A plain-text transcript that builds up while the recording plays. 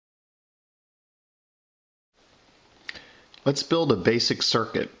Let's build a basic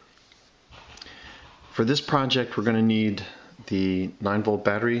circuit. For this project, we're going to need the 9-volt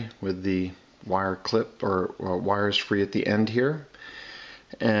battery with the wire clip or wires free at the end here,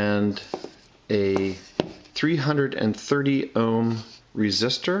 and a 330 ohm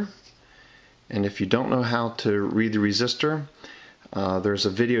resistor. And if you don't know how to read the resistor, there's a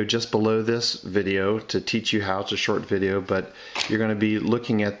video just below this video to teach you how. It's a short video, but you're going to be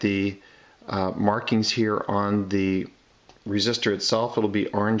looking at the markings here on the resistor itself. It'll be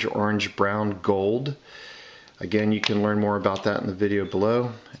orange, orange, brown, gold. Again, you can learn more about that in the video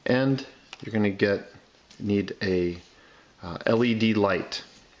below. And you're going to need a LED light,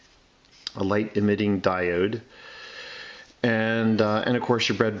 a light emitting diode, and of course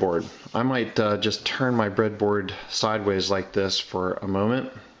your breadboard. I might just turn my breadboard sideways like this for a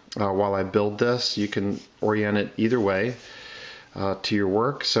moment while I build this. You can orient it either way to your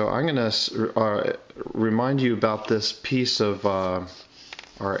work. So I'm going to remind you about this piece of our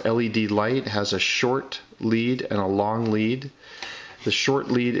LED light. It has a short lead and a long lead. The short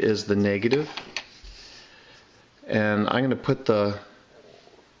lead is the negative, and I'm going to put the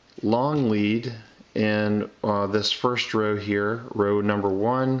long lead in this first row here, row number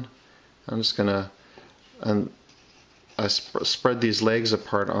 1. I'm just going to spread these legs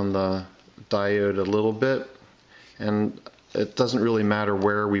apart on the diode a little bit, and it doesn't really matter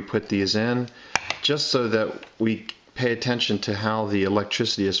where we put these in, just so that we pay attention to how the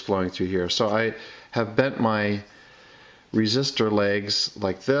electricity is flowing through here. So I have bent my resistor legs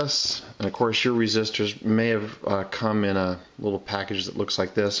like this, and of course your resistors may have come in a little package that looks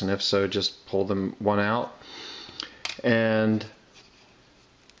like this, and if so, just pull them one out. And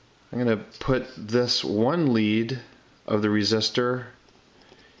I'm going to put this one lead of the resistor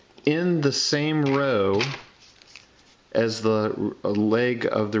in the same row as the leg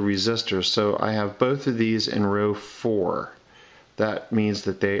of the resistor. So I have both of these in row 4. That means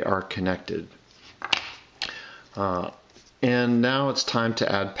that they are connected. And now it's time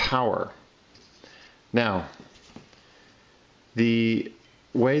to add power. Now, the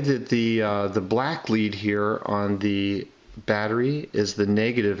way that the black lead here on the battery is the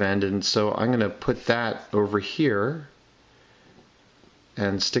negative end, and so I'm going to put that over here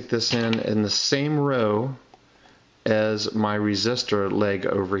and stick this in the same row as my resistor leg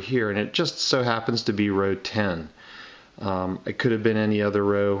over here, and it just so happens to be row 10. It could have been any other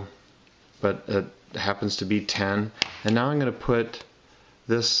row, but it happens to be 10. And now I'm going to put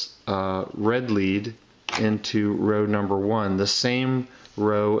this red lead into row number 1, the same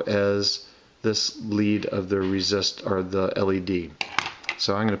row as this lead of the the LED.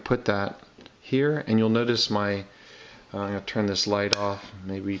 So I'm going to put that here, and you'll notice I'm going to turn this light off.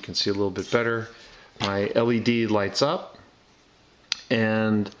 Maybe you can see a little bit better. My LED lights up,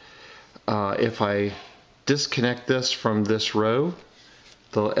 and if I disconnect this from this row,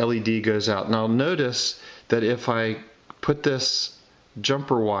 the LED goes out. Now notice that if I put this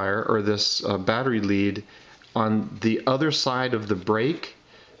jumper wire or this battery lead on the other side of the break,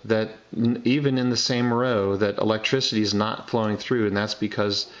 that even in the same row, that electricity is not flowing through, and that's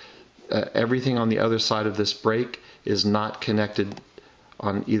because everything on the other side of this break is not connected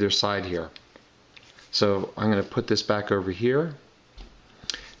on either side here. So I'm going to put this back over here,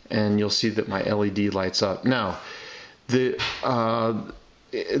 and you'll see that my LED lights up. Now, in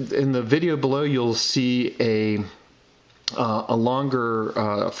the video below, you'll see a longer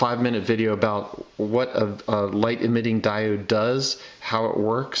 5-minute video about what a light emitting diode does, how it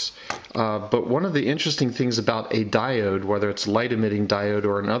works. But one of the interesting things about a diode, whether it's light emitting diode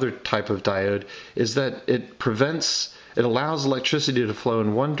or another type of diode, is that it allows electricity to flow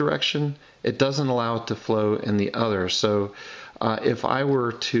in one direction. It doesn't allow it to flow in the other. So if I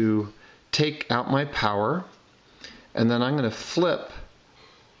were to take out my power, and then I'm going to flip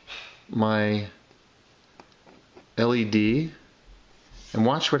my LED, and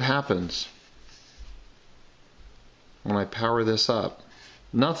watch what happens when I power this up.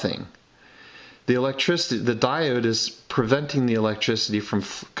 Nothing. The diode is preventing the electricity from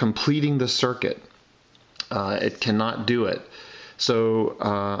completing the circuit. It cannot do it. So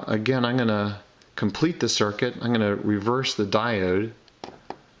again, I'm going to complete the circuit. I'm going to reverse the diode,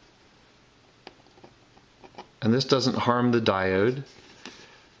 and this doesn't harm the diode.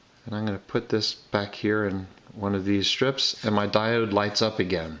 And I'm going to put this back here in one of these strips, and my diode lights up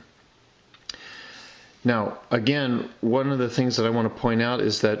again. Now, again, one of the things that I want to point out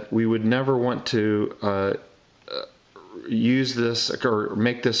is that we would never want to use this or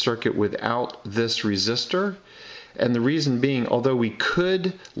make this circuit without this resistor. And the reason being, although we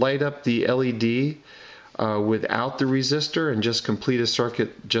could light up the LED without the resistor and just complete a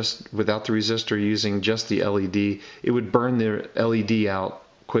circuit just without the resistor using just the LED, it would burn the LED out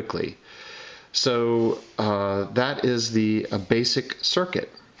quickly. So that is the basic circuit.